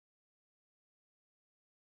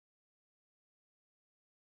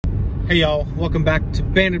Hey y'all, welcome back to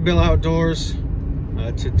Banded Bill Outdoors.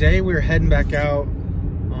 Today we're heading back out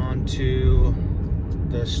onto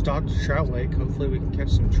the stocked trout lake. Hopefully we can catch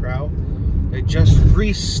some trout. They just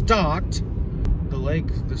restocked the lake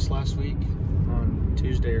this last week on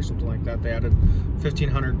Tuesday or something like that. They added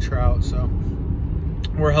 1,500 trout, so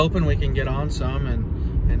we're hoping we can get on some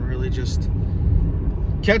and really just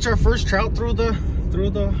catch our first trout through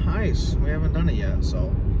the ice. We haven't done it yet,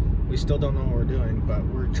 so we still don't know what we're doing, but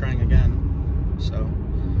we're trying again. So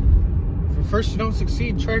if at first you don't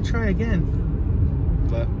succeed, try again.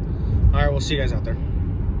 But all right, we'll see you guys out there.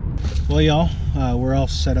 Well, y'all, we're all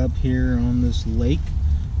set up here on this lake,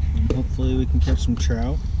 and hopefully we can catch some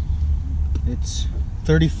trout. It's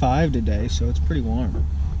 35 today, so it's pretty warm.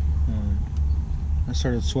 I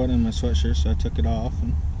started sweating in my sweatshirt, so I took it off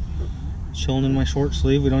and chilling in my short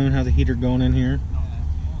sleeve. We don't even have the heater going in here.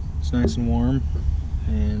 It's nice and warm,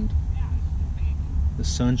 and the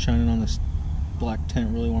sun shining on this black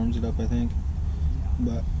tent really warms it up, I think.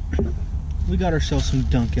 But we got ourselves some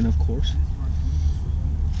Dunkin', of course.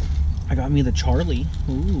 I got me the Charlie.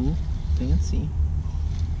 Ooh, fancy.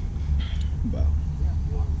 But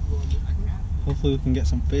hopefully we can get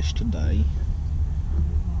some fish today.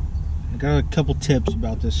 I got a couple tips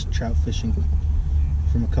about this trout fishing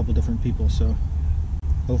from a couple different people, so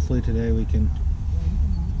hopefully today we can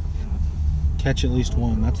catch at least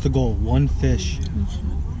one. That's the goal, one fish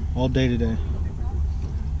all day today.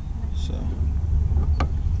 So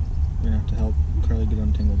we're gonna have to help Carly get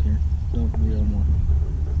untangled here. Don't reel more.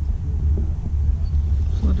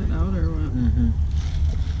 Let it out or what?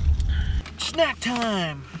 Snack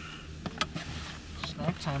time!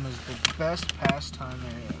 Snack time is the best pastime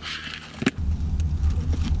there is.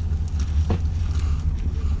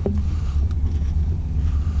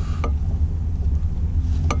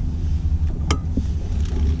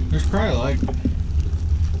 There's probably like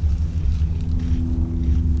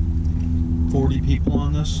 40 people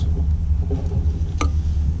on this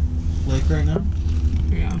lake right now.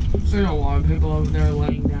 Yeah, there's a lot of people over there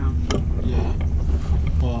laying down. Yeah.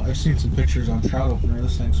 Well, I've seen some pictures on Trout Opener.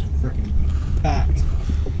 This thing's freaking packed.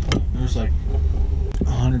 There's like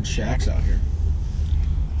 100 shacks out here.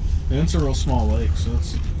 And it's a real small lake, so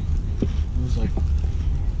it was like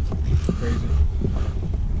crazy.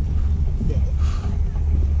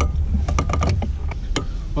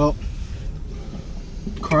 Well,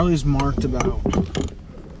 Carly's marked about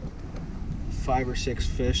 5 or 6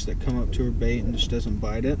 fish that come up to her bait and just doesn't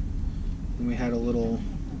bite it. And we had a little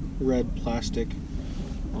red plastic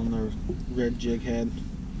on the red jig head.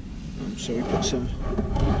 So we put some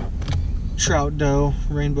trout dough,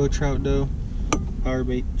 rainbow trout dough, power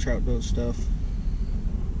bait trout dough stuff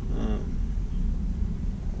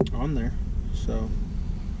on there. So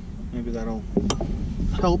maybe that'll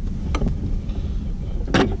help.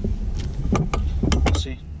 Let's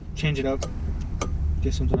see. Change it up.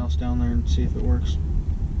 Get something else down there and see if it works.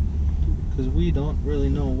 Because we don't really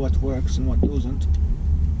know what works and what doesn't.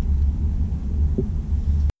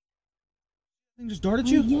 Thing just darted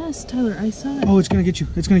you? Yes, Tyler, I saw it. Oh, it's gonna get you.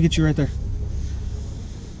 It's gonna get you right there.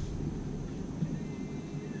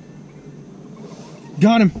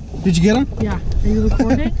 Got him. Did you get him? Yeah. Are you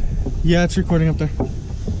recording? Yeah, it's recording up there.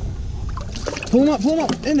 Pull him up, pull him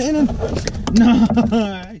up. In.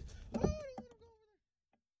 Nice.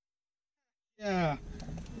 Yeah.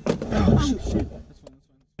 Oh, shit. That's fine.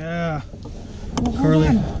 Yeah. Well, Carly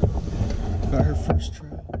got her first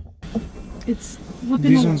trout. It's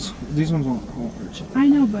these ones won't hurt you. I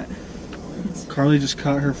know, but Carly just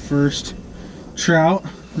caught her first trout.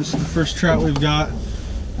 This is the first trout we've got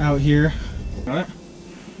out here. Got it?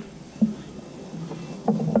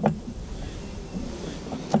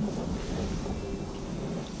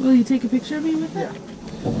 Will you take a picture of me with it?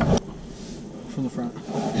 Yeah. From the front.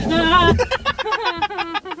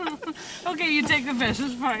 Okay, you take the fish,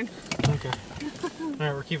 it's fine. Okay.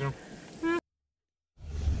 Alright, we're keeping them.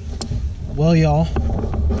 Well, y'all,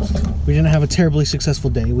 we didn't have a terribly successful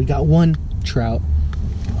day. We got one trout.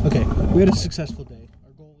 Okay, we had a successful day.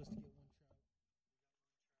 Our goal was to get one trout.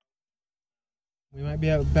 We might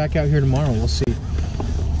be back out here tomorrow. We'll see.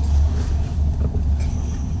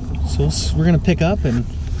 So we're going to pick up and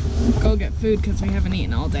go get food because we haven't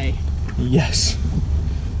eaten all day. Yes.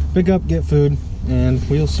 Pick up, get food, and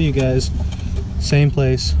we'll see you guys same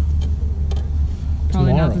place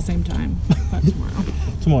Probably tomorrow. Not the same time, but tomorrow.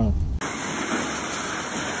 Tomorrow.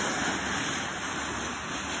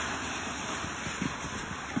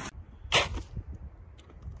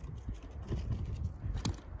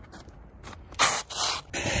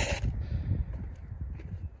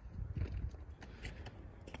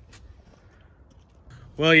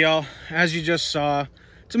 Well, y'all, as you just saw,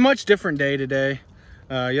 It's a much different day today.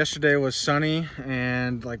 Yesterday was sunny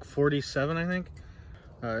and like 47, I think.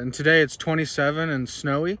 And today it's 27 and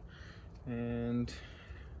snowy. And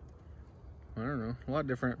I don't know, a lot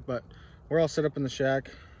different, but we're all set up in the shack.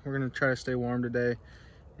 We're gonna try to stay warm today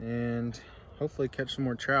and hopefully catch some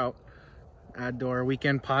more trout. Add to our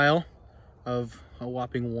weekend pile of a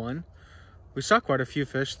whopping 1. We saw quite a few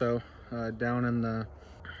fish though, down in the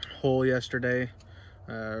hole yesterday.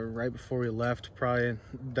 Right before we left, probably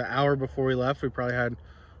the hour before we left, we probably had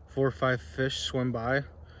 4 or 5 fish swim by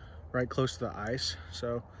right close to the ice.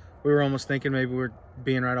 So we were almost thinking maybe we're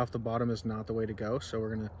being right off the bottom is not the way to go. So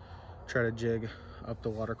we're gonna try to jig up the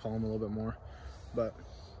water column a little bit more, but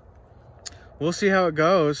we'll see how it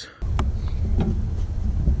goes.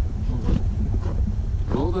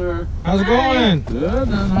 Hello there. How's it going? Good,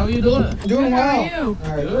 and how are you doing? Doing well. How are you?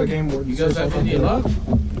 All right, Good. game board. You guys have any luck?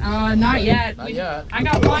 Not yet. Not yet. I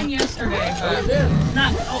got one yesterday, but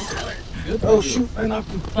not. Oh, Tyler. Good. Oh shoot! I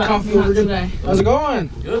knocked the But coffee not over again. today. How's it going?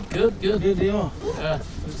 Good, good, good. Good deal. Yeah.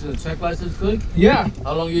 This is a check license click. Yeah,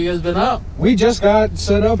 How long you guys been out? we just got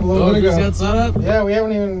set up a little Oh, bit just ago. got set up? Yeah,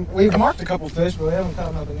 we've marked a couple fish, but we haven't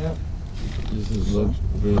caught nothing yet. This is look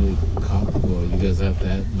really comfortable. You guys have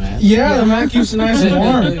that mat? Yeah, the mat keeps it nice and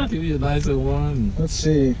warm. Keep you nice and warm. Let's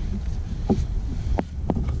see.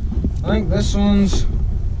 I think this one's.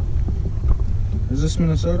 Is this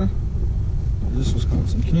Minnesota? Or is this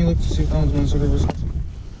Wisconsin? Can you look to see if that one's Minnesota or Wisconsin?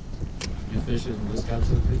 You fish in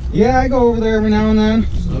Wisconsin? Yeah, I go over there every now and then.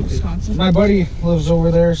 Okay. Wisconsin. My buddy lives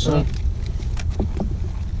over there, so.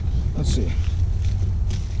 Let's see.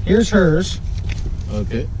 Here's hers.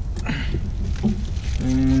 Okay.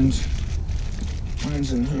 And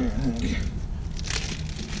mine's in here, I think.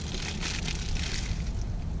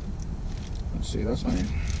 Let's see, that's mine.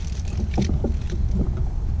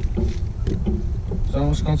 Is that in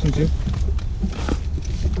Wisconsin too?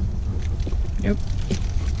 Yep.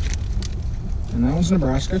 And that one's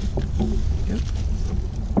Nebraska? Yep.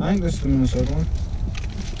 I think this is the Minnesota one.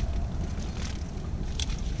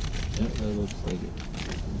 Yeah, that looks like it.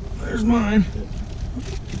 There's mine.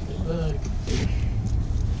 Look.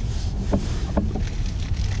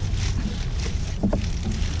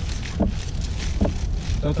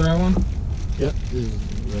 Is that the right one? Yep, this is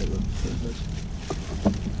the right one.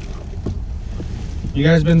 You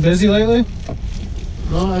guys been busy lately?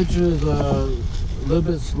 No, actually, it's a little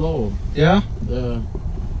bit slow. Yeah?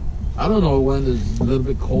 I don't know when it's a little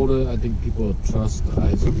bit colder. I think people trust the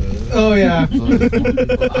ice better. Oh yeah. So there's more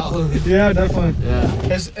people out. Yeah, definitely.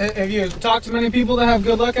 Yeah. Have you talked to many people that have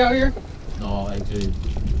good luck out here? No, actually,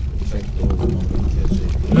 check those. Nobody catch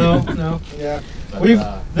it. No. Yeah. But,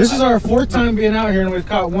 This is our 4th time being out here, and we've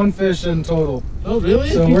caught 1 fish in total. Oh, really?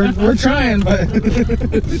 So we're trying, but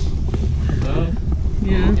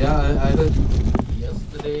Yeah. Yeah, I heard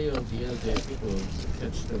yesterday or the other day people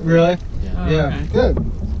catch them. really, Yeah. Oh, yeah, okay. good.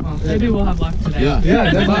 Well, maybe we'll have luck today. Yeah.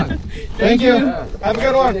 Yeah, definitely. Thank you. Yeah. Have a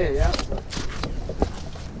good one. Yeah.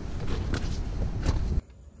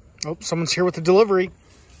 Oh, someone's here with the delivery.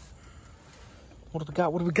 What do we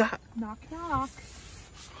got? What do we got? Knock, knock.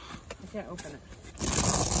 I can't open it.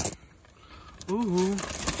 Ooh,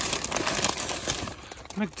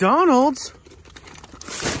 McDonald's.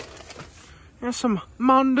 There's some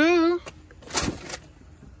Mountain Dew.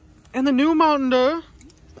 And the new Mountain Dew.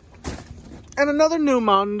 And another new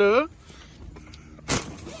Mountain Dew.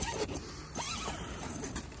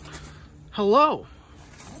 Hello.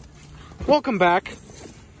 Welcome back.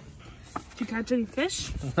 Did you catch any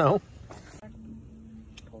fish? No.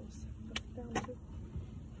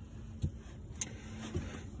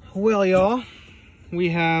 Well, y'all, we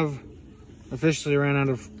have officially ran out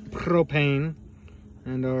of propane,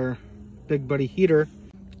 and our big buddy heater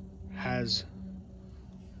has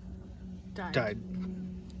died.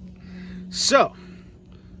 So,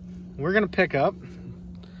 we're gonna pick up.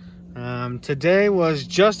 Today was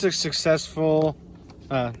just as successful.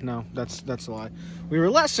 No, that's a lie. We were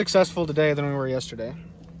less successful today than we were yesterday.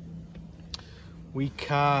 We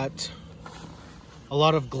caught a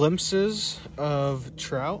lot of glimpses of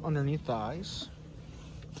trout underneath the ice,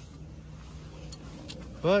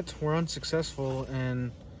 but we're unsuccessful in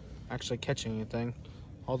actually catching anything.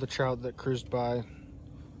 All the trout that cruised by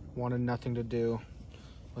wanted nothing to do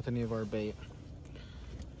with any of our bait.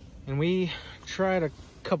 And we tried a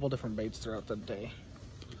couple different baits throughout the day.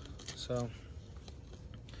 So,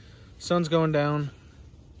 sun's going down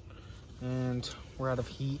and we're out of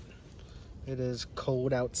heat. It is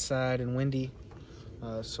cold outside and windy.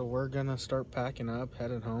 So we're gonna start packing up,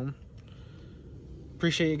 headed home.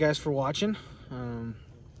 Appreciate you guys for watching. We're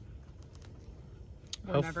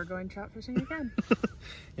never going trout fishing again.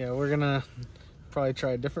 Yeah, we're gonna probably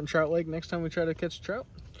try a different trout lake next time we try to catch trout,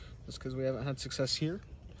 just because we haven't had success here.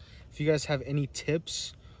 If you guys have any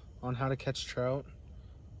tips on how to catch trout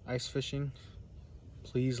ice fishing,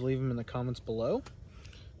 please leave them in the comments below.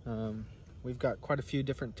 We've got quite a few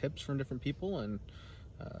different tips from different people, and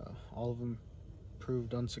all of them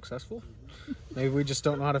proved unsuccessful. Maybe we just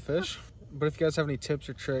don't know how to fish. But if you guys have any tips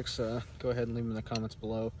or tricks, go ahead and leave them in the comments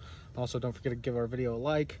below. Also, don't forget to give our video a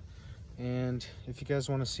like. And if you guys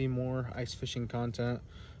want to see more ice fishing content,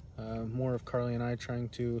 more of Carly and I trying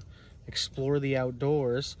to explore the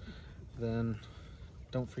outdoors, then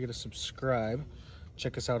don't forget to subscribe.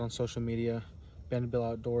 Check us out on social media, Banded Bill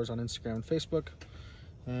Outdoors on Instagram and Facebook.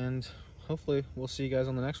 And hopefully we'll see you guys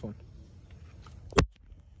on the next one.